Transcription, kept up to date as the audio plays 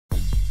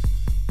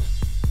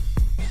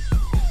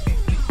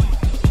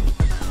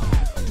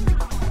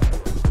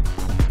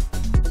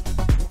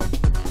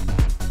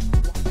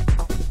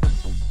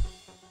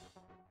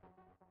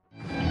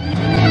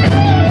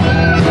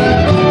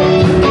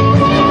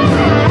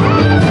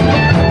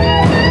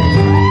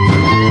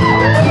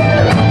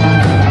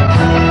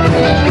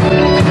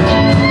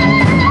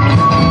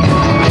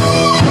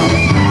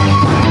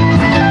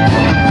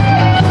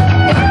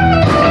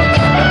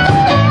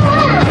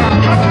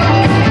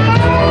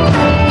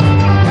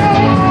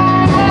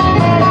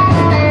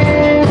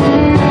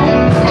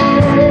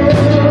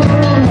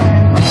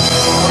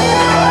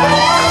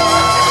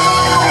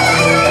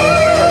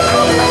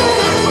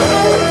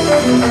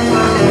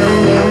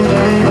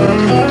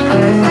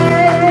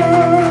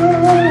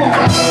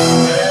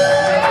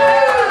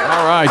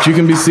right, you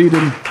can be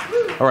seated.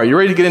 All right, you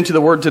ready to get into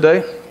the Word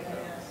today?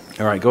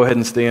 All right, go ahead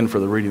and stand for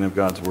the reading of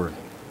God's Word.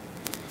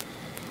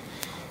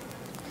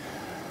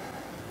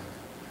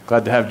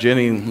 Glad to have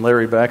Jenny and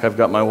Larry back. I've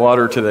got my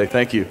water today.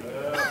 Thank you.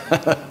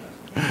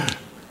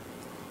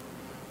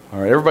 All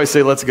right, everybody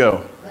say, let's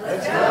go.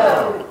 Let's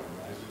go.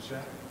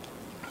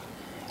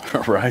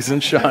 Rise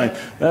and shine.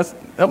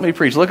 Help me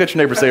preach. Look at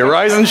your neighbor. Say,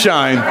 arise and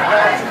shine.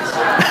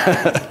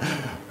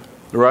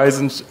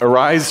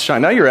 Arise,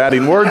 shine. Now you're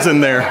adding words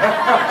in there.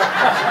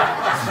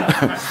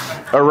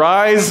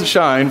 Arise,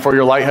 shine, for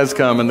your light has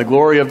come, and the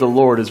glory of the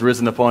Lord is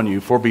risen upon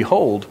you. For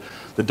behold,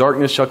 the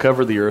darkness shall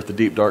cover the earth, the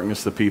deep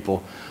darkness the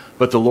people.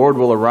 But the Lord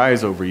will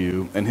arise over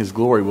you, and his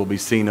glory will be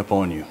seen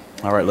upon you.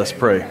 All right, let's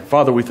pray.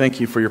 Father, we thank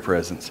you for your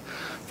presence.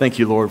 Thank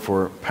you, Lord,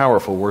 for a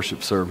powerful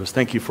worship service.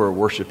 Thank you for a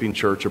worshiping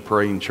church, a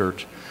praying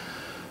church.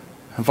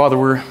 And Father,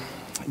 we're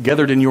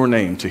gathered in your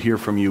name to hear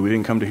from you. We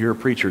didn't come to hear a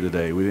preacher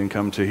today. We didn't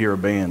come to hear a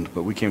band,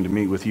 but we came to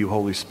meet with you,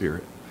 Holy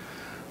Spirit.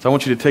 So I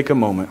want you to take a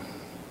moment.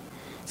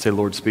 Say,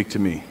 Lord, speak to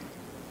me.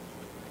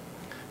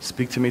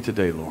 Speak to me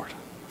today, Lord.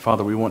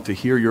 Father, we want to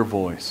hear your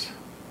voice.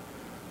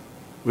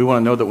 We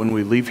want to know that when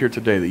we leave here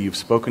today that you've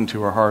spoken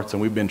to our hearts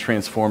and we've been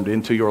transformed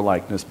into your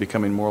likeness,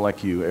 becoming more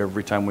like you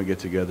every time we get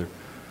together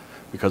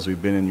because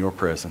we've been in your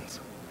presence.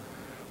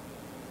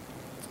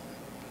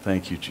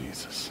 Thank you,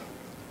 Jesus.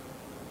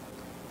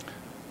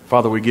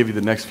 Father, we give you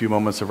the next few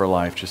moments of our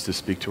life just to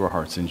speak to our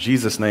hearts. In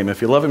Jesus' name,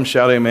 if you love him,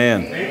 shout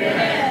amen.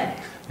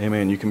 Amen.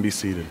 Amen. You can be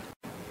seated.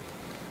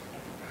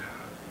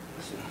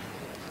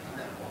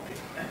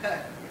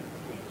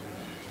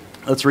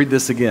 Let's read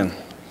this again.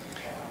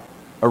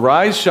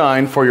 Arise,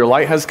 shine, for your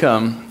light has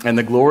come, and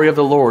the glory of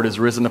the Lord is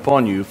risen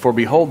upon you. For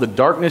behold, the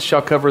darkness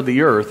shall cover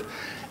the earth,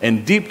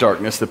 and deep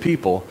darkness the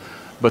people.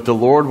 But the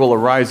Lord will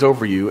arise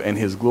over you, and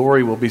his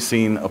glory will be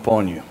seen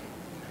upon you.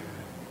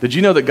 Did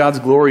you know that God's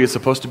glory is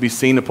supposed to be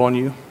seen upon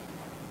you?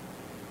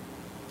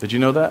 Did you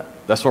know that?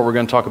 That's what we're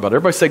going to talk about.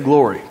 Everybody say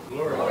glory.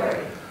 Glory.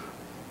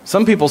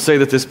 Some people say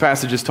that this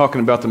passage is talking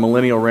about the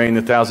millennial reign,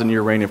 the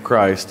 1,000-year reign of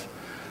Christ.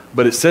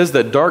 But it says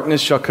that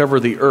darkness shall cover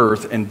the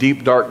earth, and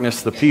deep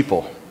darkness the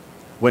people.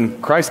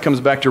 When Christ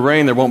comes back to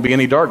reign, there won't be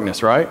any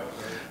darkness, right?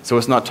 So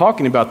it's not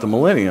talking about the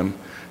millennium.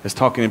 It's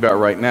talking about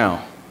right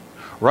now.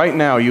 Right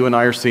now, you and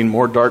I are seeing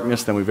more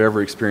darkness than we've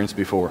ever experienced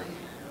before.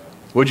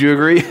 Would you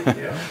agree?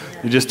 Yeah.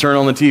 You just turn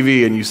on the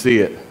TV and you see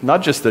it.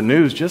 Not just the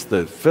news, just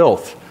the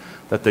filth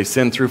that they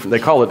send through. They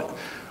call it,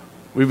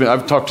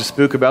 I've talked to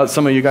Spook about it,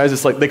 some of you guys,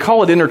 it's like they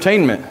call it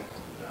entertainment.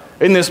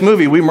 In this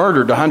movie, we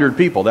murdered 100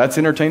 people. That's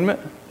entertainment?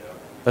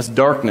 That's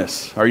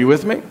darkness. Are you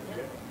with me?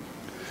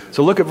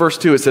 So look at verse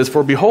 2. It says,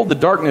 for behold, the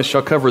darkness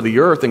shall cover the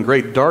earth, and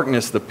great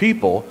darkness the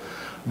people,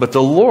 but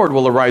the Lord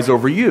will arise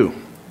over you,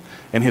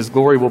 and his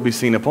glory will be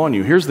seen upon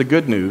you. Here's the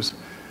good news.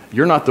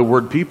 You're not the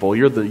word people.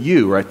 You're the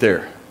you right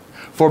there.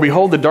 For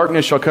behold, the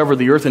darkness shall cover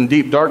the earth, and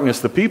deep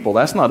darkness the people.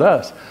 That's not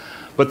us.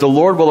 But the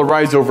Lord will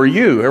arise over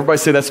you. Everybody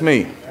say, that's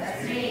me.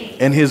 That's me.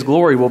 And his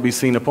glory will be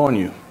seen upon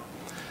you.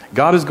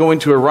 God is going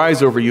to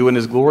arise over you, and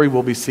his glory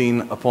will be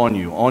seen upon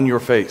you, on your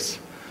face.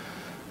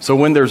 So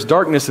when there's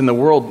darkness in the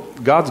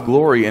world, God's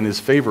glory and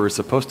his favor is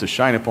supposed to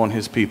shine upon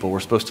his people.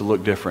 We're supposed to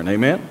look different.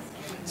 Amen?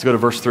 Let's go to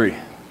verse 3.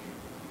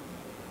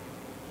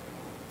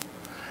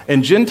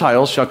 And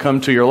Gentiles shall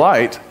come to your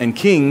light, and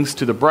kings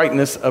to the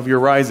brightness of your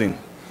rising.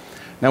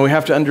 Now we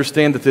have to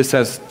understand that this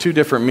has two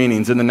different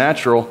meanings. In the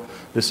natural,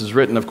 this is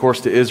written, of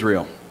course, to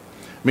Israel,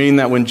 meaning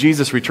that when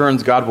Jesus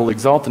returns, God will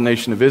exalt the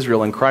nation of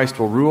Israel, and Christ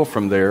will rule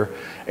from there,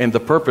 and the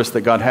purpose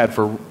that God had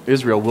for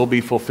Israel will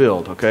be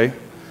fulfilled, okay?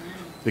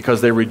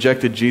 Because they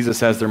rejected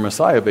Jesus as their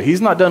Messiah, but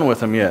he's not done with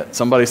them yet.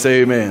 Somebody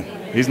say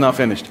amen. He's not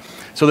finished.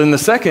 So then the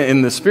second,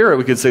 in the spirit,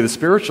 we could say the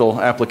spiritual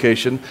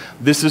application,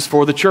 this is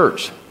for the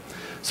church.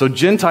 So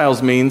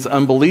Gentiles means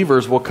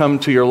unbelievers will come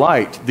to your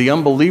light. The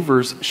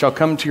unbelievers shall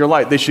come to your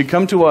light. They should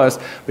come to us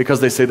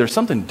because they say there's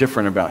something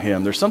different about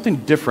him. There's something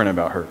different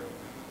about her.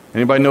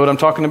 Anybody know what I'm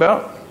talking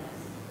about?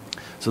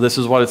 So this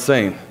is what it's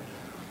saying.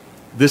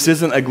 This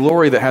isn't a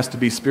glory that has to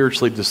be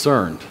spiritually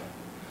discerned.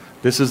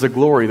 This is a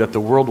glory that the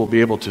world will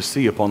be able to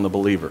see upon the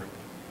believer.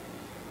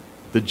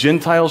 The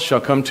Gentiles shall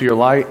come to your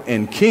light,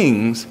 and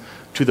kings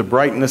to the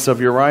brightness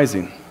of your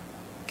rising.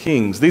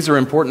 Kings, these are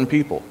important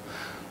people.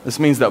 This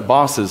means that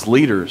bosses,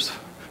 leaders,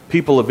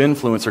 people of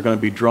influence are going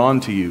to be drawn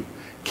to you.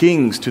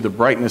 Kings to the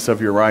brightness of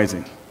your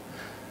rising.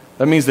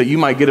 That means that you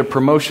might get a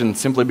promotion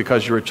simply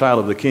because you're a child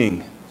of the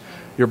king.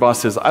 Your boss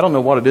says, I don't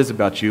know what it is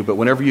about you, but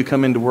whenever you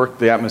come into work,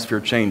 the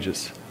atmosphere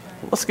changes.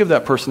 Let's give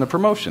that person a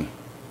promotion.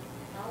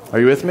 Are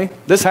you with me?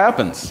 This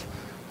happens.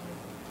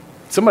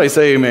 Somebody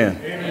say amen.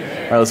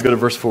 Amen. All right, let's go to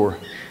verse 4.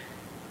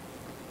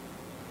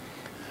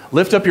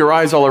 Lift up your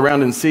eyes all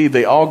around and see,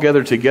 they all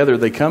gather together,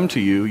 they come to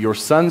you. Your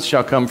sons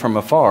shall come from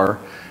afar,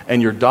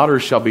 and your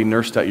daughters shall be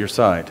nursed at your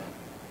side.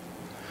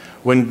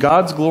 When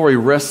God's glory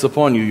rests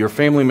upon you, your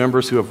family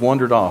members who have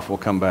wandered off will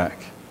come back.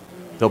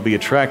 They'll be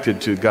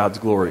attracted to God's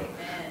glory.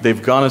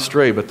 They've gone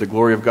astray, but the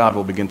glory of God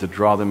will begin to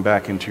draw them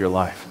back into your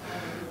life.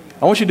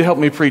 I want you to help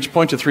me preach.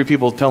 Point to 3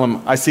 people, tell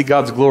them, I see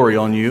God's glory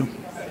on you.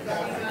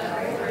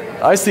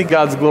 I see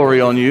God's glory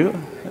on you.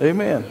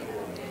 Amen.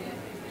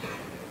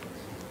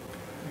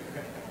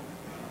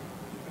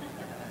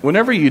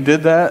 Whenever you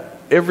did that,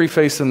 every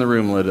face in the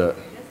room lit up.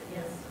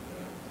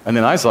 And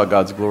then I saw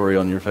God's glory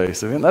on your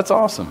face. I mean, that's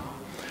awesome.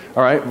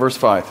 All right, verse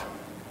 5.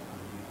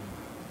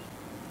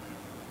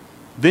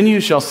 Then you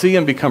shall see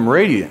and become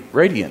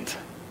radiant,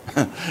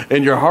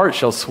 and your heart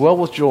shall swell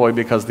with joy,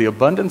 because the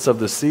abundance of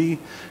the sea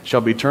shall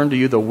be turned to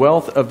you. The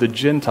wealth of the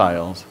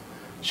Gentiles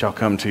shall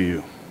come to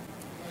you.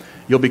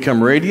 You'll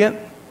become radiant.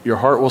 Your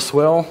heart will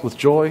swell with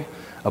joy.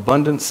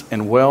 Abundance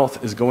and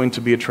wealth is going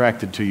to be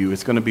attracted to you.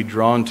 It's going to be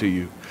drawn to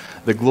you.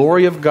 The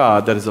glory of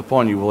God that is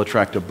upon you will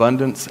attract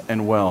abundance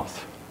and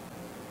wealth.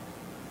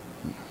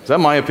 Is that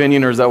my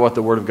opinion, or is that what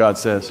the Word of God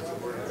says?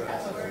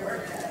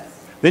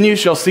 Then you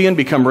shall see and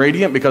become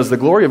radiant, because the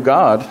glory of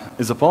God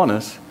is upon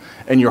us,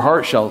 and your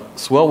heart shall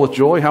swell with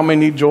joy. How many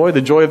need joy?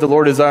 The joy of the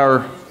Lord is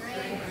our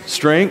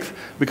strength,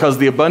 because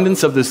the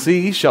abundance of the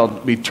sea shall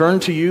be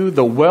turned to you.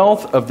 The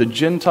wealth of the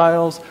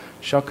Gentiles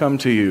shall come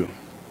to you.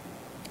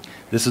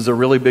 This is a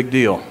really big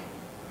deal.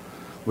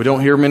 We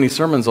don't hear many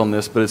sermons on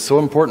this, but it's so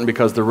important,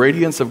 because the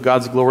radiance of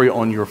God's glory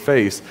on your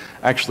face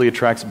actually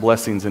attracts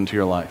blessings into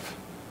your life.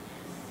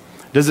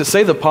 Does it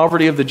say the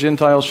poverty of the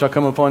Gentiles shall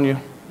come upon you?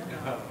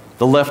 No.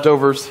 The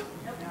leftovers? No.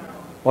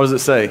 What does it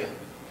say?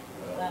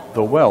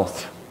 The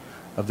wealth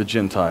of the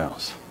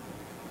Gentiles.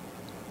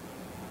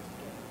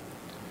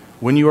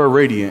 When you are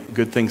radiant,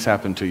 good things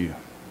happen to you.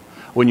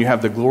 When you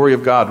have the glory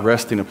of God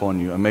resting upon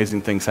you,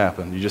 amazing things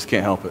happen. You just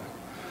can't help it.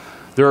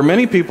 There are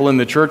many people in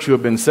the church who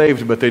have been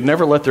saved, but they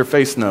never let their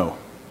face know.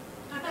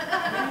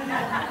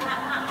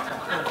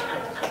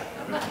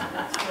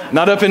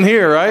 Not up in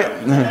here,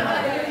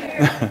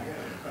 right?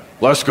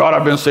 Bless God,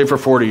 I've been saved for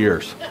 40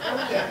 years.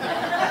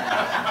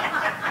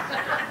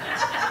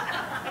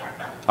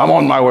 I'm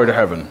on my way to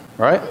heaven,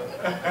 right?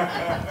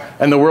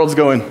 And the world's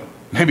going,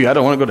 maybe I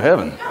don't want to go to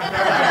heaven.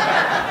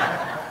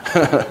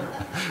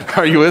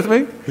 Are you with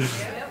me?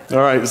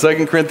 All right,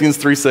 2 Corinthians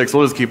 3:6.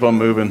 We'll just keep on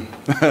moving.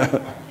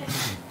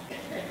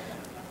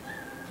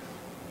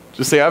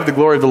 Just say, I have the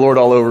glory of the Lord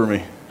all over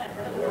me.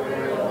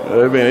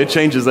 Amen. It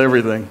changes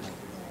everything.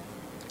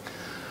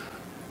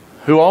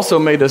 Who also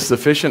made us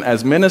sufficient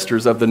as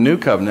ministers of the new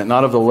covenant,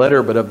 not of the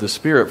letter, but of the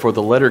Spirit. For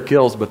the letter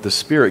kills, but the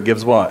Spirit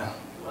gives what?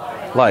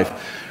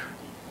 Life.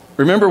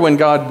 Remember when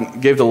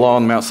God gave the law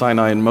on Mount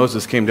Sinai and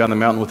Moses came down the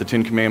mountain with the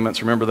 10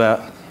 Commandments? Remember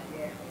that?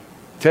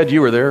 Ted,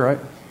 you were there, right?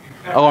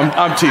 Oh,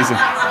 I'm teasing.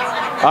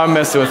 I'm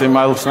messing with him.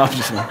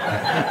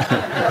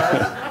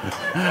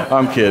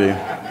 I'm kidding.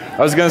 I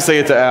was going to say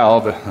it to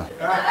Al, but...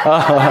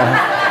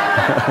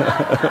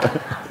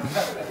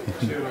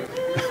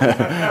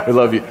 We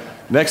love you.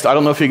 Next, I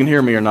don't know if you can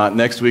hear me or not.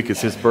 Next week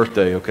is his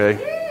birthday, okay?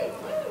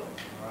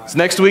 Is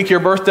next week your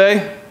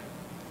birthday?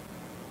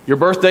 Your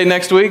birthday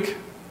next week?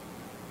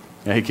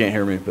 Yeah, he can't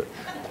hear me, but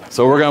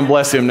so we're going to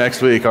bless him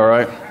next week, all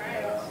right?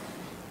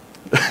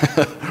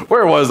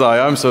 Where was I?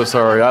 I'm so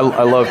sorry. I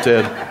love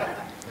Ted.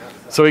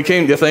 So he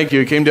came, thank you,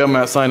 he came down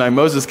Mount Sinai.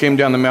 Moses came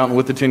down the mountain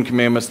with the 10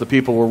 Commandments. The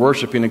people were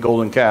worshiping a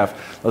golden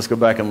calf. Let's go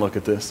back and look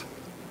at this.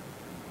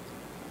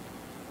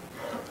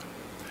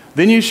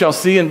 Then you shall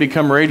see and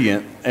become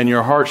radiant, and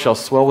your heart shall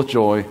swell with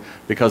joy,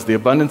 because the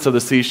abundance of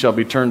the sea shall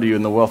be turned to you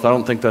in the wealth. I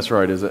don't think that's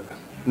right, is it?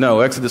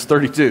 No, Exodus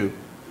 32.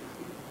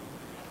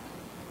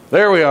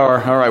 There we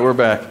are. All right, we're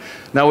back.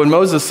 Now when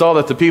Moses saw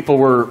that the people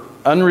were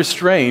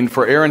unrestrained,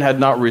 for Aaron had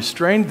not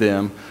restrained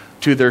them,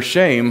 to their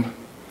shame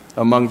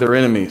among their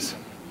enemies.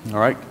 All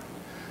right.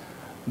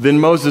 Then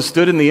Moses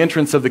stood in the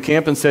entrance of the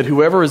camp and said,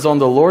 whoever is on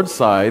the Lord's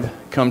side,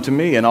 come to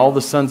me. And all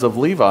the sons of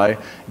Levi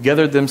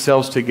gathered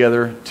themselves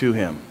together to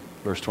him.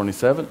 Verse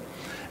 27.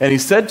 And he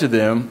said to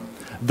them,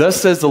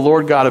 thus says the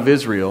Lord God of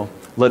Israel,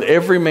 let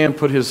every man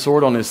put his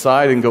sword on his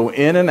side and go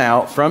in and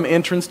out from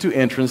entrance to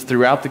entrance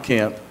throughout the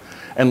camp.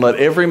 And let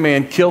every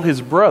man kill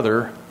his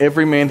brother,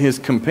 every man his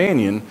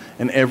companion,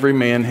 and every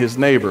man his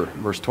neighbor.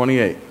 Verse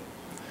 28.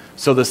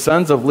 So the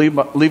sons of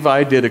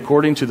Levi did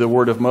according to the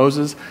word of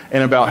Moses.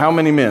 And about how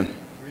many men?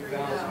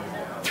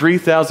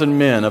 3,000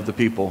 men of the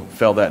people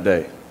fell that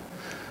day.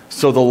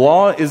 So the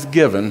law is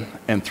given,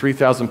 and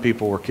 3,000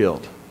 people were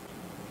killed.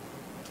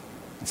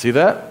 See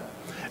that?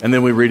 And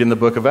then we read in the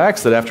book of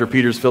Acts that after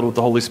Peter's filled with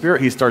the Holy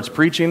Spirit, he starts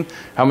preaching.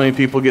 How many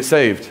people get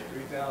saved?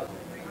 3,000.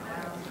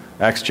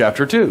 Acts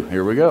chapter 2.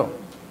 Here we go.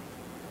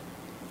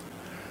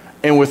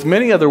 And with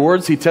many other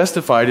words he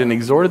testified and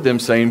exhorted them,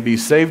 saying, be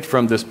saved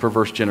from this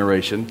perverse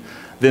generation.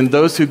 Then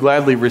those who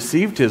gladly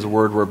received his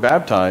word were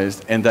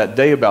baptized, and that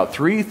day about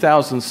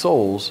 3,000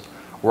 souls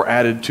were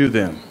added to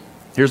them.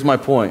 Here's my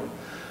point.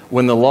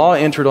 When the law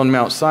entered on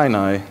Mount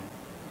Sinai,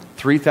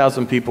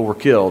 3,000 people were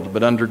killed,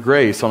 but under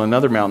grace on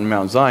another mountain,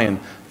 Mount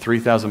Zion,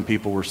 3,000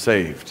 people were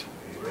saved.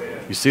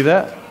 You see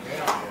that?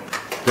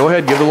 Go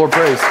ahead, give the Lord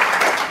praise.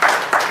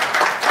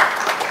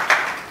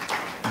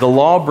 The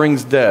law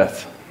brings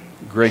death.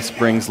 Grace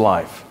brings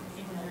life.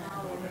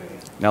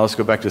 Now let's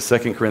go back to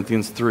 2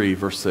 Corinthians 3,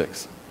 verse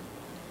 6.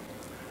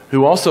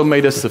 Who also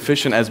made us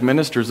sufficient as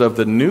ministers of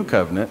the new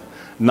covenant,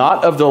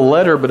 not of the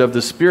letter, but of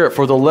the Spirit.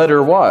 For the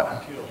letter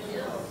what?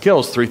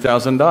 kills.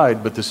 3,000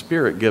 died, but the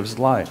Spirit gives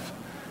life.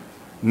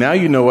 Now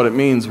you know what it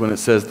means when it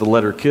says the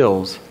letter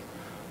kills,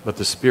 but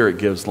the Spirit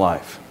gives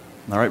life.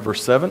 All right,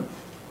 verse 7.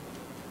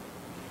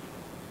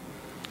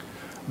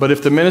 But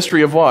if the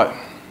ministry of what?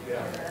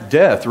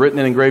 Death, written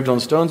and engraved on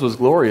stones, was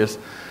glorious,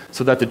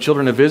 so that the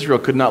children of Israel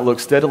could not look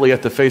steadily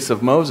at the face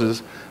of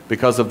Moses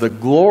because of the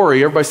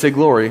glory, everybody say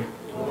glory,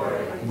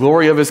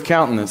 glory of his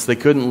countenance. They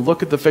couldn't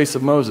look at the face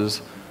of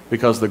Moses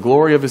because the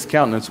glory of his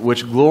countenance,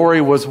 which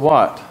glory was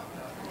what?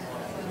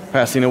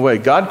 Passing away.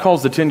 God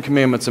calls the Ten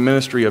Commandments a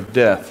ministry of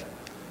death,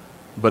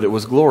 but it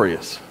was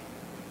glorious.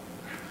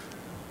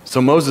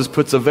 So Moses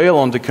puts a veil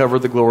on to cover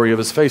the glory of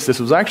his face. This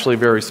was actually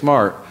very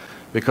smart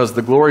because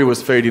the glory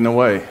was fading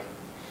away.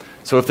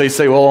 So if they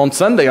say, well, on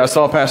Sunday I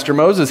saw Pastor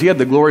Moses, he had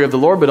the glory of the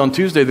Lord, but on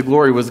Tuesday the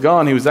glory was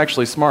gone, he was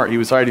actually smart. He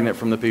was hiding it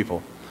from the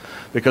people.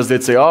 Because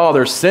they'd say, oh,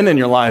 there's sin in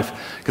your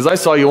life. Because I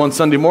saw you on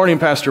Sunday morning,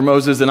 Pastor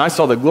Moses, and I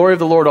saw the glory of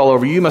the Lord all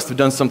over you. You must have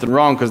done something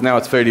wrong because now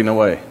it's fading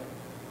away.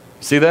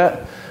 See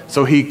that?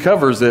 So he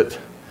covers it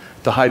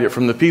to hide it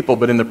from the people,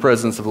 but in the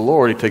presence of the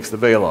Lord, he takes the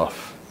veil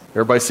off.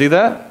 Everybody see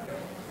that?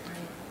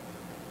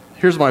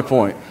 Here's my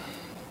point.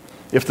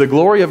 If the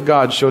glory of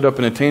God showed up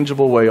in a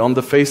tangible way on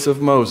the face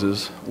of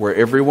Moses, where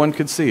everyone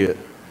could see it,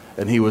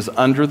 and he was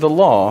under the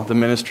law, the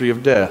ministry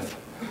of death,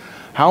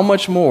 how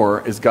much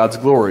more is God's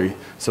glory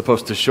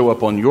supposed to show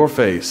up on your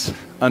face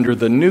under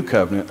the new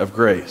covenant of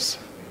grace?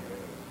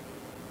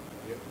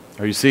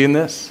 Are you seeing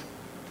this?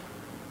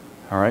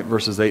 All right,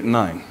 verses 8 and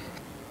 9.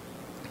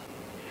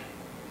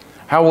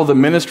 How will the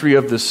ministry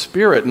of the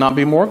Spirit not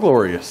be more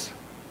glorious?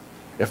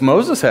 If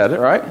Moses had it,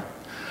 right?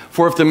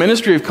 For if the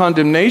ministry of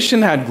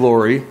condemnation had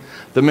glory,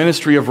 the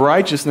ministry of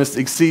righteousness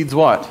exceeds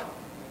what?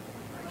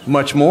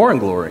 Much more in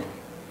glory.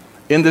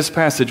 In this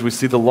passage, we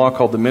see the law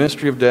called the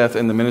ministry of death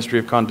and the ministry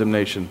of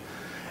condemnation.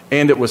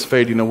 And it was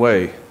fading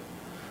away.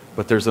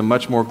 But there's a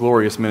much more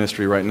glorious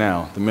ministry right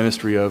now, the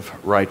ministry of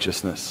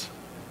righteousness.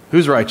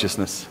 Whose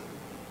righteousness?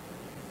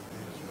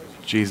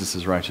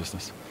 Jesus'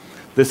 righteousness.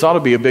 This ought to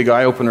be a big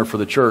eye-opener for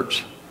the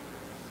church.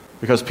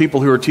 Because people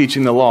who are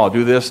teaching the law,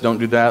 do this, don't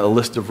do that, a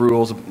list of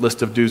rules, a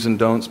list of do's and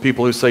don'ts.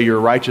 People who say you're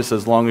righteous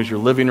as long as you're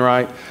living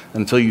right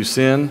until you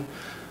sin.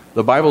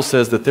 The Bible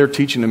says that they're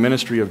teaching a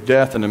ministry of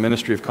death and a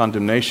ministry of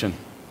condemnation.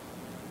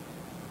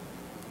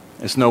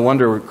 It's no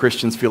wonder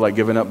Christians feel like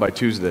giving up by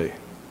Tuesday.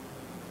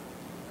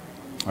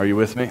 Are you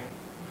with me?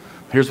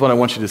 Here's what I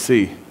want you to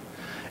see.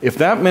 If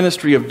that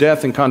ministry of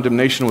death and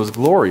condemnation was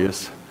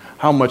glorious,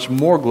 how much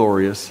more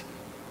glorious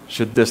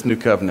should this new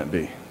covenant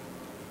be?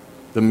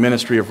 The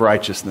ministry of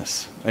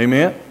righteousness.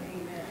 Amen?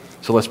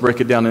 So let's break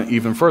it down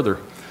even further.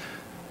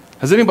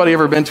 Has anybody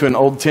ever been to an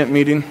old tent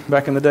meeting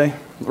back in the day?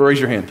 Raise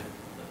your hand.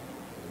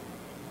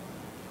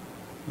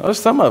 Oh,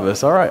 some of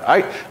us. All right.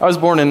 I was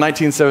born in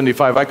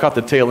 1975. I caught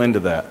the tail end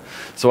of that.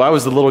 So I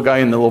was the little guy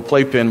in the little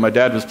playpen. My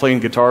dad was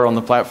playing guitar on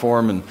the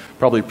platform and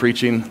probably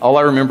preaching. All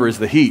I remember is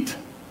the heat.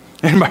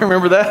 Anybody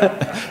remember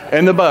that?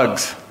 And the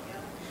bugs.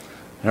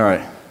 All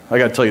right. I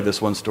got to tell you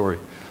this one story.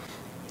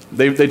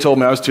 They told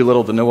me I was too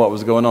little to know what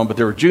was going on, but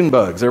there were June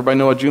bugs. Everybody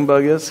know what June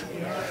bug is?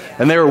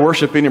 And they were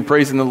worshiping and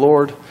praising the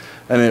Lord,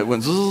 and it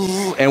went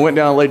zzz, and went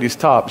down a lady's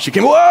top. She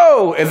came,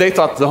 whoa! And they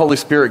thought the Holy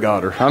Spirit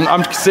got her.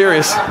 I'm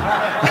serious.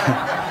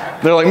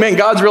 They're like, man,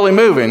 God's really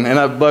moving. And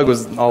that bug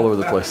was all over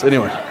the place.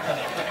 Anyway,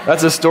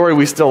 that's a story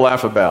we still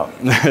laugh about.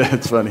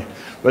 It's funny.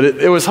 But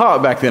it was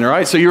hot back then,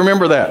 right? So you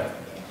remember that.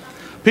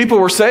 People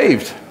were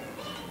saved.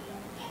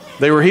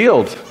 They were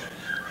healed.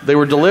 They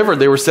were delivered.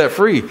 They were set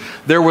free.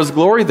 There was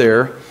glory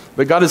there.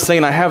 But God is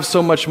saying, I have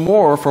so much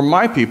more for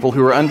my people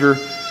who are under,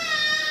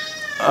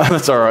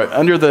 that's all right,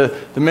 under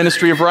the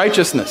ministry of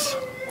righteousness.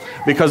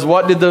 Because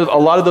what did a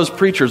lot of those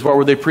preachers, what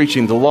were they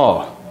preaching? The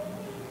law.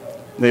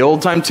 The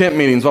old-time tent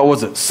meetings, what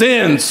was it?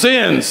 Sin,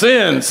 sin,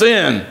 sin,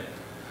 sin.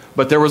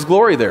 But there was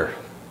glory there.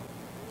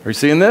 Are you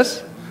seeing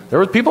this?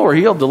 People were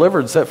healed,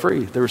 delivered, set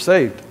free. They were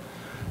saved.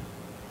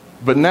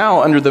 But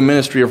now, under the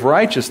ministry of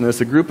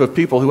righteousness, a group of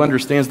people who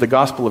understands the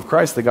gospel of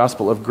Christ, the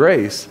gospel of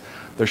grace,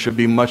 there should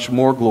be much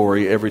more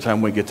glory every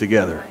time we get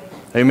together.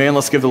 Amen.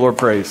 Let's give the Lord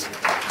praise.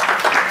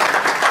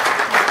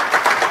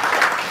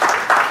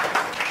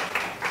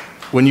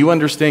 When you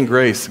understand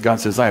grace, God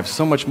says, I have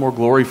so much more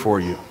glory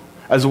for you.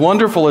 As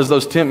wonderful as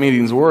those tent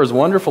meetings were, as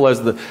wonderful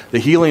as the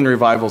healing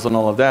revivals and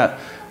all of that,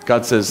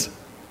 God says,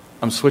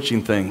 I'm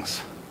switching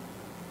things.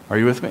 Are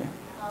you with me?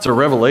 It's a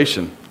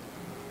revelation.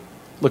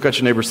 Look at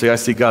your neighbor and say, I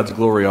see God's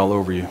glory all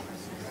over you.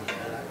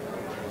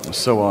 It's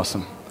so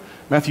awesome.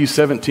 Matthew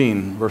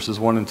 17, verses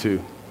 1 and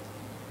 2.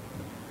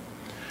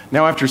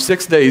 Now after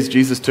 6 days,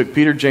 Jesus took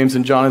Peter, James,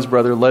 and John, his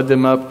brother, led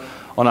them up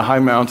on a high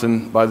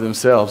mountain by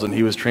themselves, and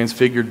he was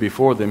transfigured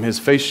before them. His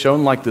face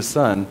shone like the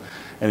sun,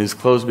 and his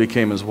clothes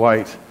became as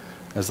white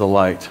as the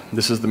light.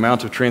 This is the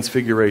Mount of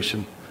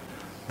Transfiguration.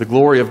 The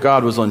glory of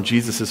God was on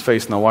Jesus'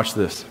 face. Now watch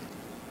this.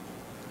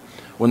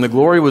 When the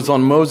glory was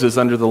on Moses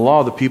under the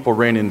law, the people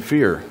ran in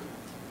fear.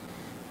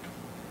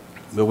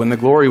 But when the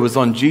glory was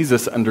on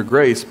Jesus under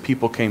grace,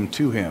 people came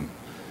to him.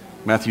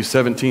 Matthew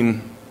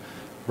 17,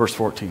 verse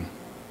 14.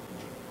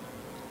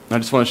 I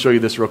just want to show you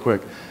this real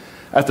quick.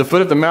 At the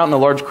foot of the mountain, a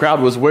large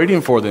crowd was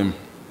waiting for them.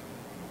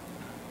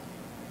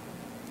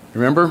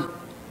 Remember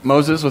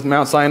Moses with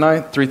Mount Sinai?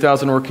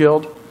 3,000 were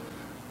killed.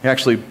 He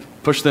actually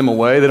pushed them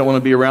away. They don't want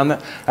to be around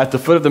that. At the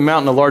foot of the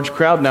mountain, a large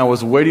crowd now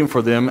was waiting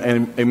for them,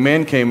 and a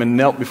man came and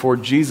knelt before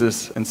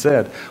Jesus and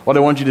said, what I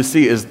want you to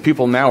see is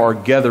people now are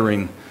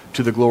gathering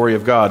to the glory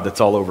of God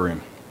that's all over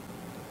him.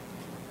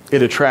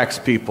 It attracts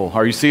people.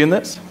 Are you seeing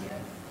this?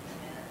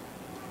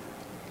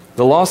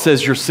 The law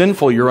says you're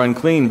sinful, you're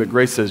unclean, but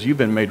grace says you've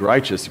been made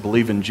righteous. You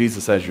believe in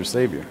Jesus as your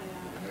Savior.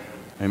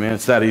 Amen.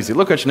 It's that easy.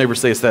 Look at your neighbor and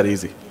say, it's that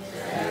easy.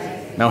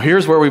 Now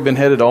here's where we've been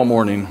headed all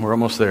morning. We're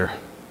almost there.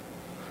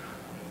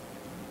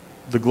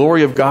 The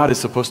glory of God is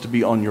supposed to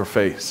be on your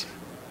face.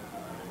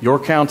 Your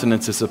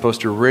countenance is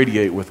supposed to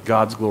radiate with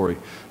God's glory.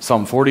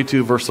 Psalm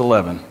 42, verse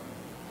 11.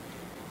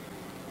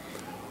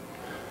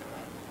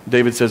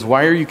 David says,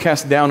 why are you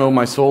cast down, O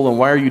my soul, and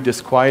why are you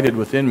disquieted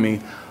within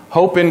me?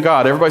 Hope in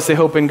God. Everybody say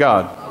hope in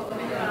God. Hope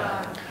in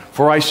God.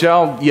 For I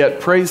shall yet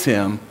praise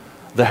him,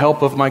 the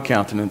help of my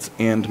countenance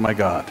and my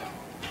God.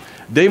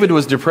 David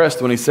was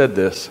depressed when he said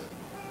this,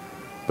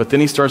 but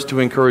then he starts to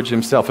encourage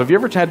himself. Have you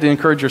ever had to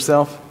encourage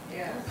yourself?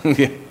 Yes.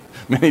 Yeah,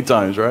 many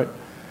times, right?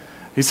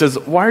 He says,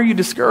 why are you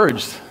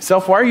discouraged?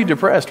 Self, why are you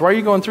depressed? Why are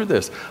you going through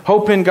this?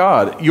 Hope in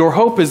God. Your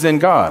hope is in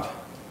God.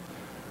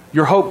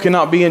 Your hope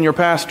cannot be in your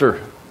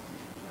pastor.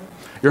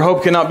 Your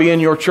hope cannot be in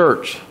your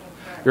church.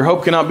 Your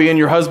hope cannot be in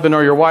your husband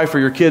or your wife or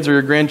your kids or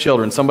your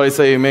grandchildren. Somebody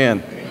say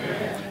amen.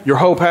 Amen. Your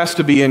hope has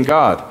to be in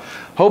God.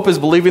 Hope is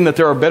believing that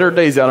there are better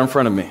days out in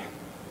front of me.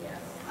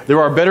 There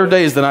are better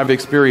days than I've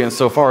experienced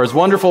so far. As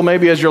wonderful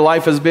maybe as your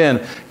life has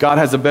been, God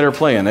has a better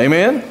plan.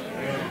 Amen?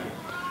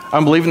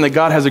 I'm believing that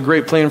God has a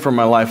great plan for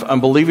my life.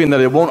 I'm believing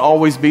that it won't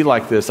always be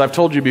like this. I've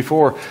told you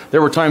before,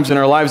 there were times in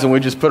our lives when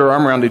we just put our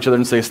arm around each other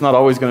and say, it's not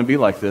always going to be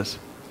like this.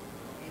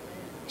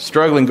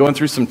 Struggling, going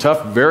through some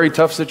tough, very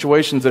tough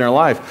situations in our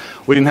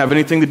life. We didn't have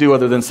anything to do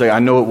other than say, I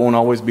know it won't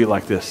always be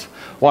like this.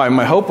 Why?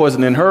 My hope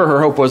wasn't in her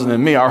hope wasn't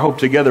in me. Our hope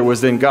together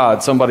was in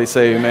God. Somebody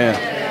say amen.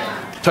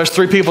 Touch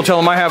 3 people, tell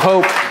them I have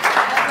hope.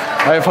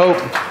 I have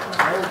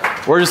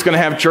hope. We're just going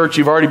to have church.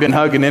 You've already been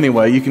hugging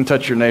anyway. You can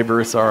touch your neighbor.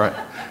 It's all right.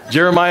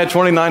 Jeremiah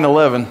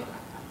 29:11.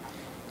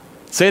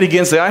 Say it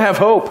again. Say, I have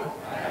hope.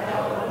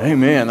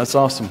 Amen. That's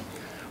awesome.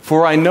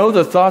 For I know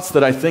the thoughts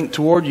that I think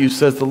toward you,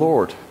 says the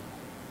Lord.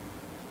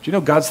 Do you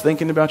know God's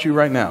thinking about you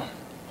right now?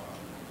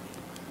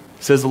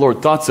 Says the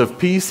Lord, thoughts of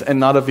peace and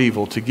not of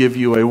evil, to give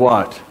you a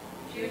what?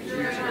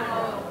 Future and a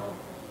hope.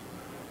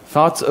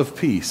 Thoughts of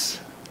peace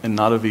and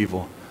not of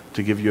evil,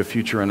 to give you a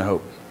future and a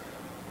hope.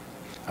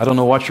 I don't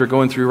know what you're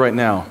going through right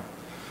now,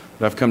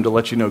 but I've come to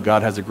let you know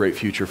God has a great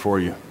future for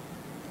you.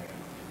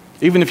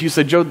 Even if you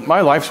said, Joe,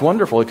 my life's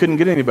wonderful. It couldn't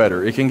get any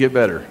better. It can get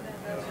better.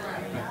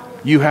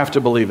 You have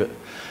to believe it.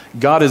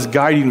 God is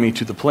guiding me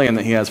to the plan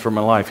that He has for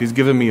my life. He's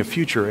given me a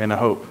future and a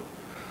hope.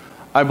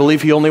 I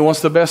believe He only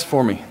wants the best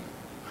for me.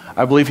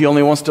 I believe He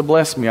only wants to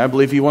bless me. I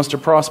believe He wants to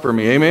prosper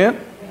me. Amen?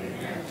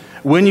 Amen.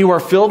 When you are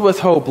filled with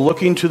hope,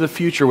 looking to the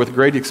future with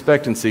great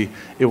expectancy,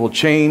 it will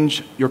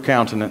change your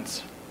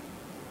countenance.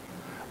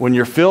 When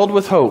you're filled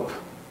with hope,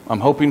 I'm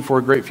hoping for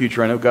a great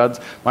future. I know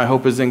my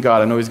hope is in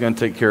God. I know He's going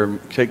to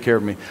take care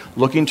of me.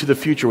 Looking to the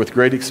future with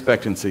great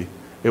expectancy,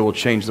 it will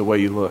change the way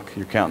you look,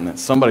 your countenance.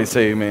 Somebody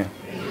say amen.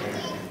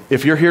 Amen.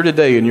 If you're here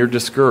today and you're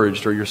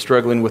discouraged or you're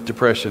struggling with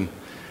depression,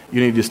 you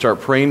need to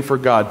start praying for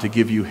God to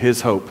give you His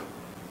hope.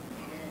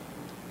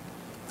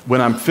 When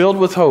I'm filled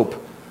with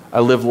hope, I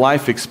live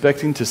life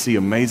expecting to see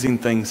amazing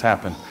things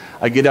happen.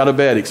 I get out of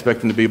bed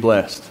expecting to be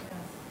blessed.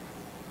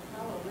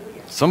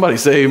 Somebody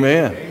say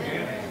amen. Amen.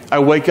 I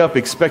wake up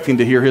expecting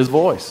to hear His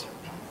voice.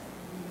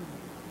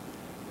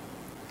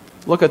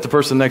 Look at the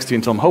person next to you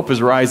and tell them, hope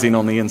is rising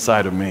on the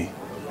inside of me.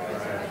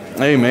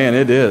 Amen,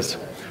 it is.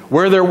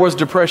 Where there was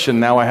depression,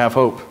 now I have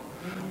hope.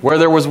 Where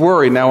there was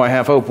worry, now I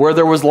have hope. Where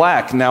there was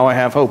lack, now I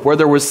have hope. Where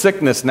there was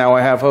sickness, now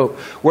I have hope.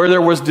 Where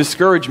there was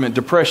discouragement,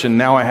 depression,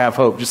 now I have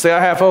hope. Just say, I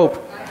have hope.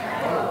 I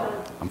have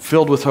hope. I'm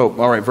filled with hope.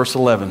 All right, verse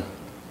 11.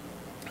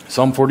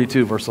 Psalm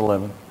 42, verse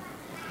 11.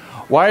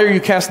 Why are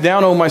you cast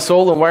down, O my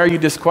soul, and why are you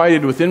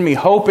disquieted within me?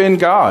 Hope in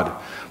God,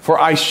 for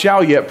I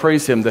shall yet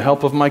praise Him, the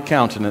help of my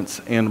countenance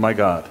and my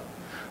God.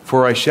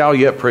 For I shall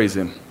yet praise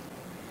Him.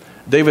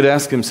 David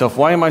asked himself,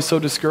 why am I so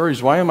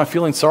discouraged? Why am I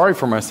feeling sorry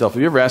for myself?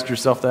 Have you ever asked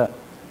yourself that?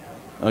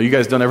 Oh, you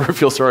guys don't ever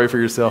feel sorry for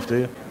yourself, do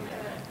you?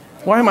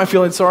 Why am I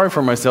feeling sorry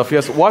for myself?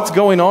 Yes, what's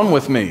going on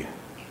with me?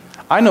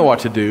 I know what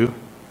to do.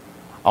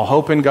 I'll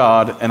hope in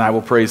God and I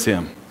will praise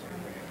Him.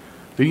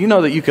 Do you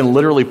know that you can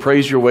literally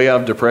praise your way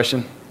out of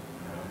depression?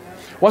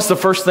 What's the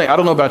first thing? I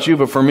don't know about you,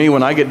 but for me,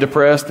 when I get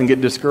depressed and get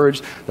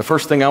discouraged, the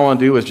first thing I want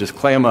to do is just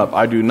clam up.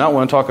 I do not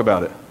want to talk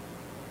about it.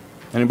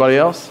 Anybody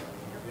else?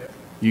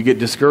 You get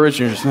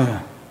discouraged and you're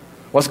just,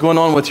 what's going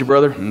on with you,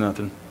 brother?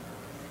 Nothing.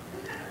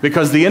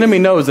 Because the enemy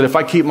knows that if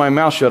I keep my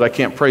mouth shut, I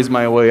can't praise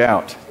my way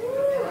out.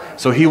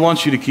 So he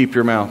wants you to keep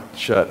your mouth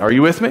shut. Are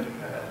you with me?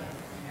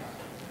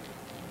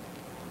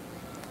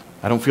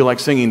 I don't feel like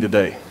singing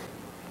today.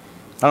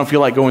 I don't feel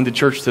like going to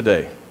church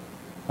today.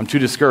 I'm too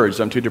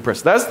discouraged. I'm too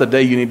depressed. That's the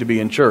day you need to be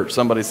in church.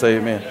 Somebody say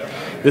amen.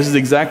 This is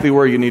exactly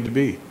where you need to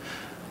be.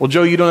 Well,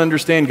 Joe, you don't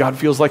understand. God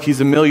feels like he's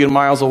a million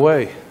miles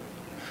away.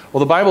 Well,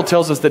 the Bible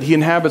tells us that he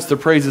inhabits the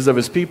praises of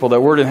his people.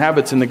 That word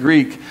inhabits in the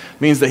Greek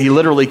means that he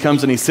literally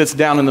comes and he sits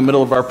down in the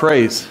middle of our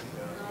praise.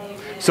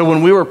 So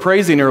when we were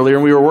praising earlier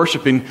and we were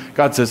worshiping,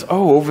 God says,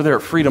 oh, over there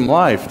at Freedom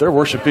Life, they're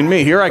worshiping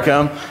me. Here I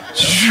come.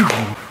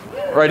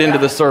 Right into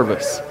the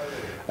service.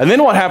 And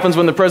then what happens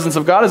when the presence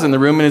of God is in the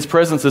room and his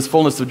presence is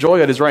fullness of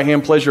joy, at his right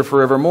hand pleasure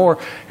forevermore?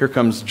 Here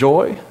comes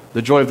joy.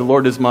 The joy of the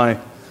Lord is my...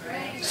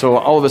 So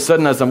all of a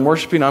sudden as I'm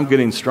worshiping, I'm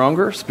getting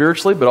stronger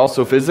spiritually, but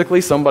also physically.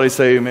 Somebody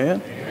say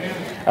amen.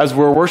 As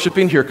we're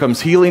worshiping, here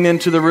comes healing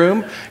into the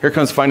room. Here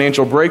comes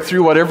financial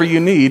breakthrough. Whatever you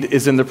need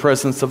is in the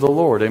presence of the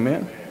Lord.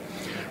 Amen.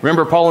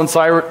 Remember Paul and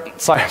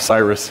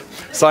Silas?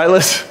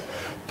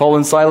 Paul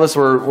and Silas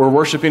were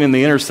worshiping in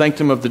the inner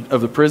sanctum of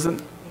the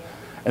prison.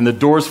 And the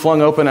doors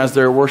flung open as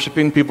they're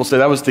worshiping. People say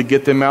that was to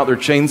get them out. Their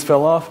chains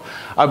fell off.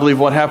 I believe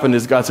what happened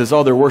is God says,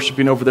 oh, they're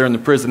worshiping over there in the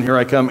prison. Here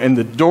I come. And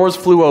the doors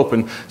flew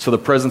open so the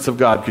presence of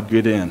God could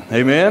get in.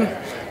 Amen?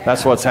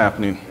 That's what's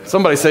happening.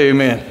 Somebody say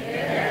amen.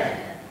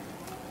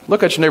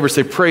 Look at your neighbor and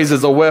say, praise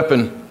is a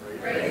weapon.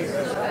 Praise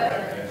is a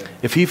weapon.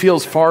 If he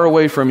feels far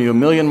away from you, a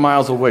million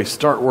miles away,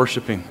 start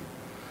worshiping.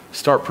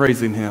 Start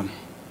praising him.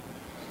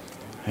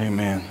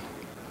 Amen.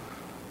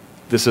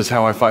 This is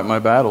how I fight my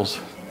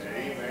battles.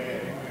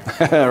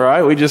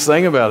 Right? We just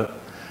sang about it.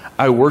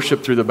 I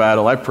worship through the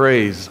battle. I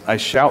praise. I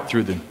shout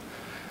through them.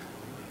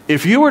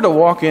 If you were to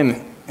walk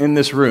in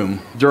this room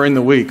during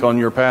the week on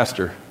your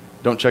pastor,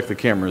 don't check the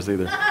cameras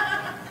either,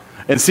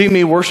 and see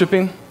me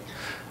worshiping,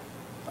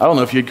 I don't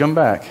know if you'd come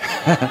back.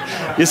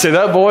 You say,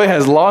 that boy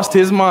has lost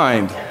his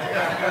mind.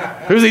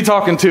 Who's he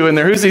talking to in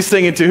there? Who's he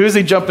singing to? Who's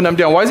he jumping up and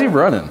down? Why is he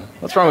running?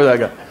 What's wrong with that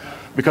guy?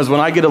 Because when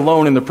I get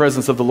alone in the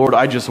presence of the Lord,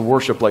 I just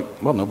worship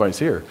like, well, nobody's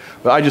here.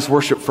 But I just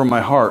worship from my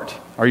heart.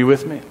 Are you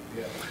with me?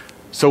 Yeah.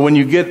 So when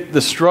you get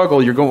the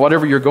struggle,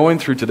 whatever you're going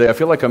through today, I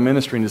feel like I'm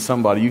ministering to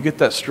somebody. You get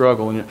that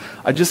struggle, and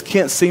I just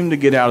can't seem to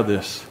get out of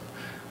this.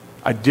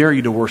 I dare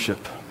you to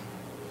worship.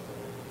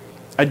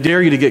 I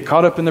dare you to get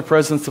caught up in the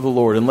presence of the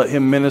Lord and let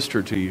him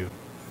minister to you.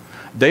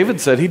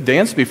 David said he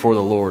danced before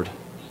the Lord.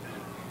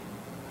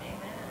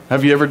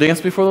 Have you ever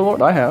danced before the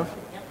Lord? I have.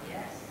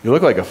 You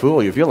look like a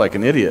fool. You feel like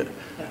an idiot.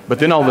 But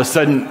then all of a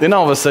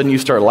sudden you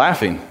start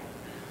laughing.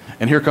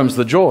 And here comes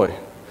the joy.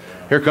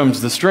 Here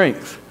comes the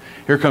strength.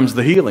 Here comes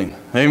the healing.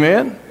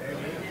 Amen?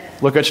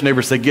 Look at your neighbor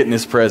and say, get in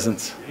his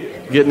presence.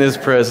 Get in his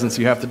presence.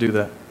 You have to do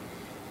that.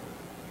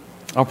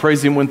 I'll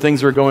praise him when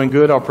things are going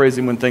good. I'll praise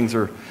him when things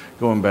are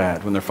going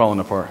bad, when they're falling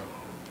apart.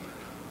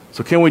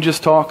 So can we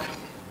just talk?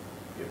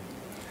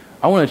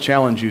 I want to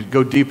challenge you to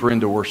go deeper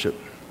into worship.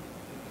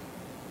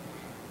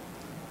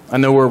 I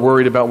know we're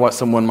worried about what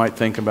someone might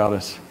think about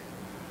us,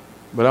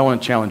 but I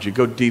want to challenge you,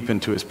 go deep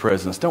into his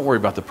presence. Don't worry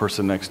about the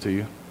person next to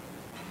you.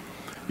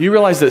 You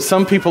realize that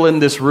some people in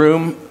this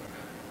room,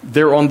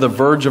 they're on the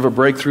verge of a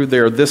breakthrough. They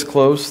are this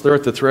close. They're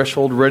at the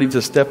threshold, ready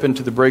to step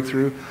into the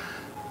breakthrough.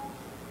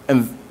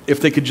 And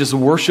if they could just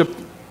worship,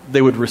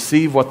 they would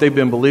receive what they've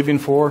been believing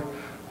for,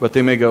 but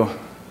they may go,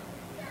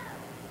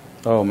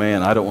 oh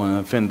man, I don't want to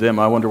offend them.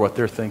 I wonder what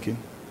they're thinking.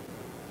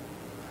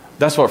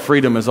 That's what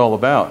freedom is all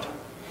about,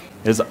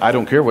 is I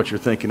don't care what you're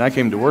thinking. I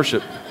came to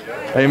worship.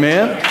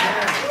 Amen?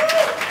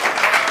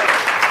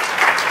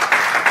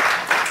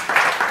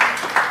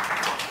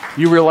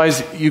 You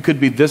realize you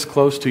could be this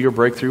close to your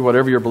breakthrough,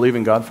 whatever you're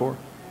believing God for?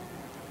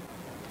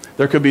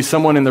 There could be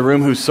someone in the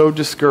room who's so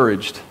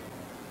discouraged,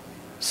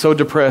 so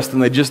depressed,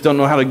 and they just don't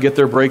know how to get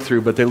their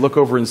breakthrough, but they look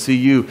over and see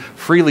you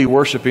freely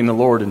worshiping the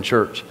Lord in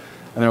church.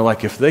 And they're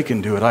like, if they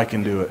can do it, I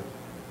can do it.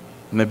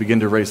 And they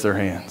begin to raise their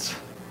hands.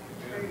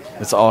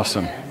 It's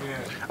awesome.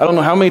 I don't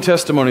know how many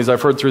testimonies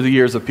I've heard through the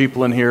years of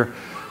people in here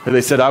where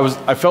they said,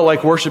 I felt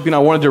like worshiping, I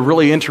wanted to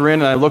really enter in,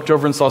 and I looked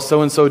over and saw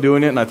so-and-so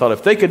doing it, and I thought,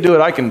 if they could do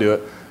it, I can do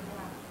it.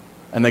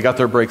 And they got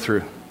their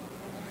breakthrough.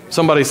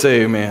 Somebody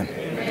say amen.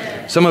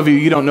 Amen. Some of you,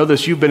 you don't know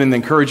this, you've been an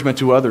encouragement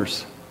to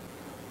others.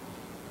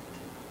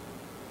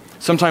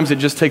 Sometimes it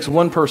just takes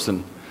one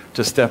person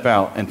to step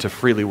out and to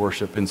freely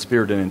worship in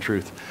spirit and in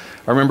truth.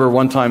 I remember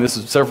one time, this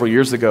is several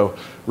years ago,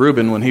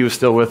 Reuben, when he was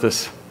still with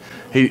us,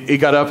 he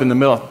got up in the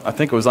middle, I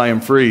think it was I Am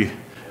Free,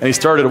 and he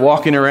started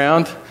walking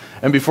around,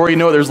 and before you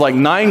know it, there's like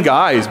 9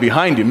 guys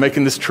behind him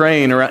making this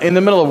train around in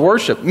the middle of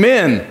worship.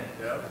 Men!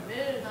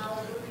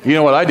 You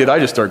know what I did? I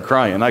just started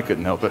crying. I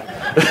couldn't help it.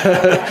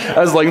 I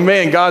was like,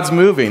 man, God's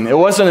moving. It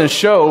wasn't a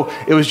show.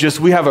 It was just,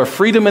 we have a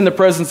freedom in the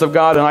presence of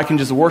God, and I can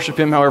just worship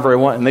him however I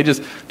want. And they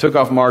just took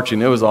off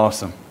marching. It was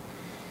awesome.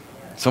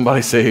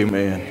 Somebody say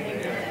amen.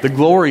 Amen. The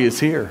glory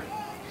is here.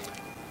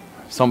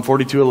 Psalm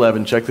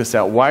 42:11, check this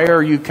out. Why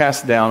are you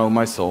cast down, O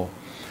my soul?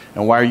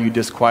 And why are you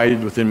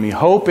disquieted within me?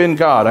 Hope in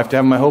God. I have to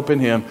have my hope in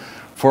him.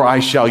 For I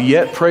shall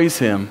yet praise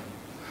him,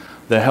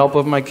 the help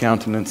of my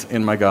countenance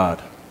in my God.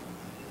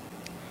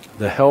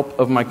 The help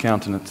of my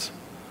countenance.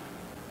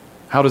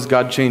 How does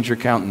God change your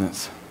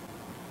countenance?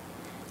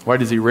 Why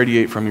does he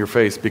radiate from your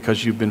face?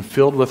 Because you've been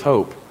filled with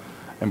hope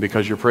and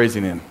because you're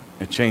praising him.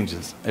 It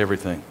changes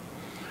everything.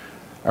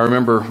 I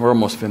remember, we're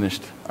almost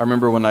finished. I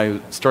remember when I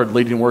started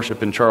leading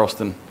worship in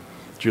Charleston,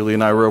 Julie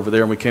and I were over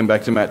there, and we came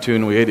back to Mattoon,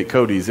 and we ate at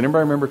Cody's.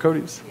 Anybody remember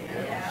Cody's?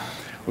 Yeah.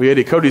 We ate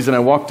at Cody's, and I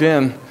walked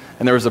in,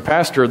 and there was a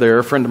pastor there,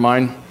 a friend of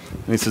mine,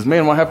 and he says,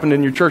 man, what happened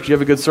in your church? You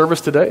have a good service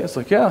today? I was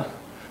like, yeah.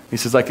 He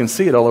says, I can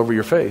see it all over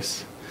your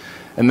face.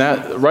 And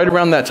that right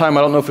around that time,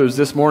 I don't know if it was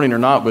this morning or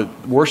not,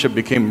 but worship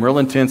became real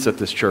intense at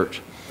this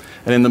church.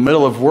 And in the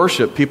middle of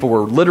worship, people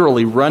were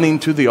literally running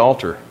to the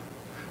altar,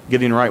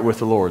 getting right with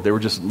the Lord. They were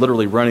just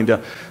literally running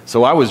down.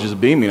 So I was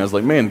just beaming. I was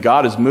like, man,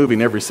 God is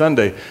moving every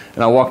Sunday.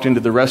 And I walked into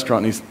the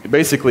restaurant, and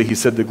he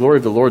said, the glory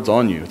of the Lord's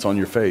on you. It's on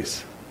your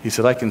face. He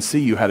said, I can see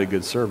you had a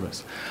good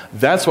service.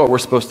 That's what we're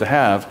supposed to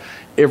have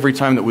every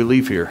time that we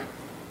leave here.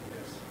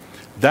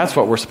 That's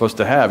what we're supposed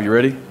to have. You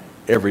ready?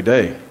 Every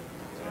day.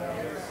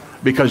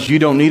 Because you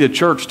don't need a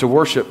church to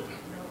worship.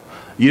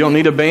 You don't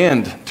need a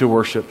band to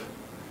worship.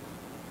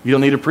 You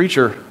don't need a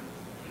preacher.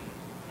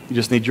 You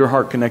just need your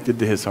heart connected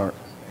to his heart.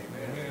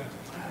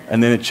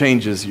 And then it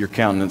changes your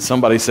countenance.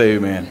 Somebody say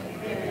amen.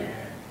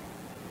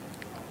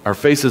 Our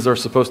faces are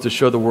supposed to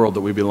show the world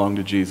that we belong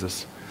to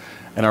Jesus.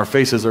 And our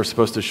faces are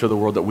supposed to show the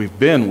world that we've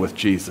been with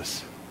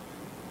Jesus.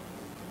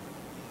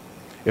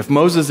 If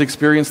Moses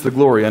experienced the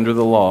glory under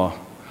the law,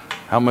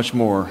 how much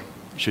more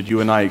should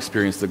you and I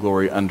experience the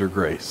glory under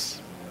grace?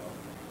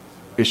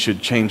 It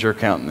should change our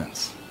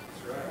countenance.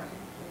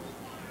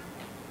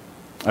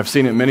 I've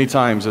seen it many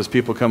times as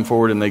people come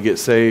forward and they get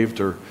saved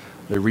or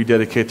they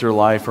rededicate their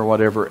life or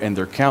whatever, and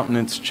their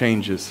countenance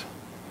changes,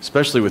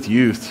 especially with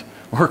youth,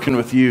 working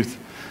with youth,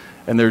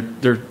 and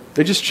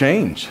they just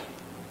change.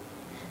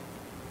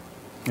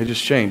 They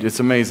just change. It's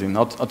amazing.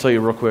 I'll tell you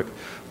real quick.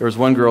 There was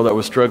one girl that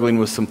was struggling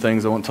with some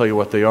things. I won't tell you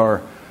what they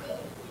are.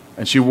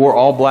 And she wore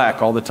all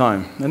black all the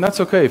time. And that's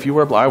okay if you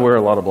wear black. I wear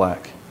a lot of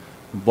black.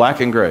 Black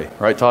and gray.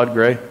 Right, Todd?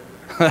 Gray?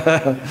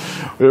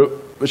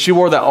 But she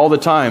wore that all the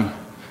time.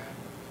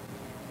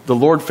 The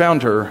Lord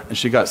found her, and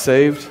she got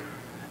saved.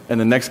 And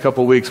the next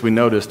couple of weeks we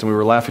noticed, and we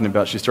were laughing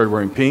about, she started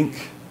wearing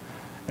pink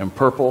and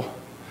purple.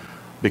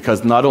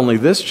 Because not only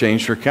this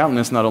changed her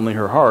countenance, not only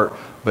her heart,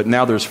 but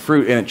now there's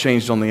fruit, and it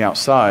changed on the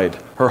outside.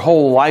 Her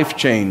whole life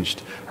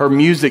changed. Her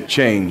music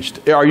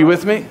changed. Are you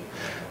with me?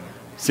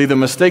 See, the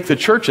mistake the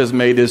church has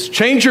made is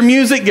change your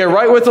music, get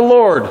right with the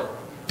Lord.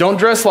 Don't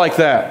dress like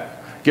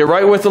that. Get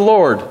right with the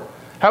Lord.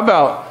 How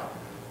about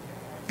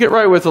get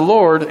right with the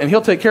Lord, and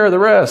he'll take care of the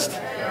rest.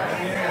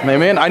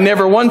 Amen. I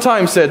never one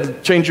time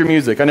said change your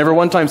music. I never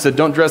one time said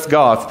don't dress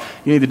goth.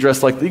 You need to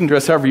dress like, you can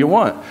dress however you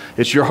want.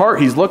 It's your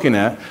heart he's looking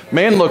at.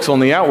 Man looks on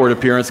the outward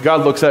appearance.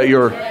 God looks at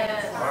your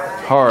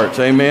heart.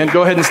 Amen.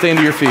 Go ahead and stand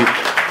to your feet.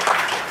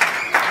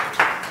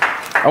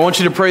 I want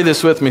you to pray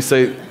this with me.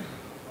 Say,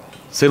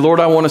 Lord,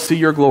 I want to see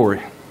your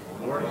glory.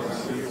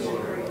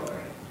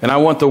 And I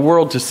want the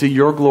world to see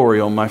your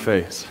glory on my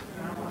face.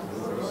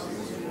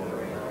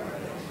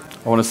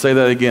 I want to say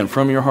that again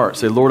from your heart.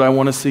 Say, Lord, I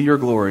want to see your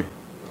glory.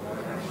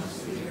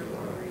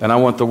 And I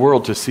want the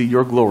world to see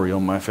your glory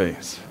on my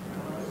face.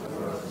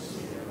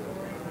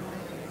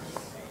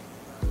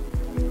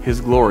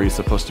 His glory is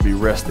supposed to be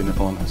resting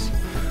upon us.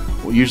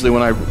 Well, usually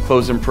when I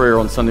close in prayer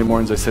on Sunday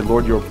mornings, I say,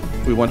 Lord,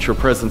 we want your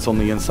presence on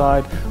the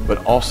inside,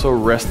 but also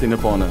resting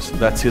upon us.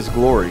 That's his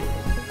glory,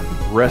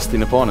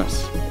 resting upon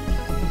us.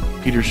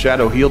 Peter's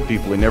shadow healed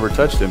people. He never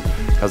touched him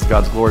because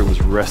God's glory was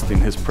resting.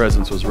 His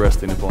presence was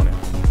resting upon him.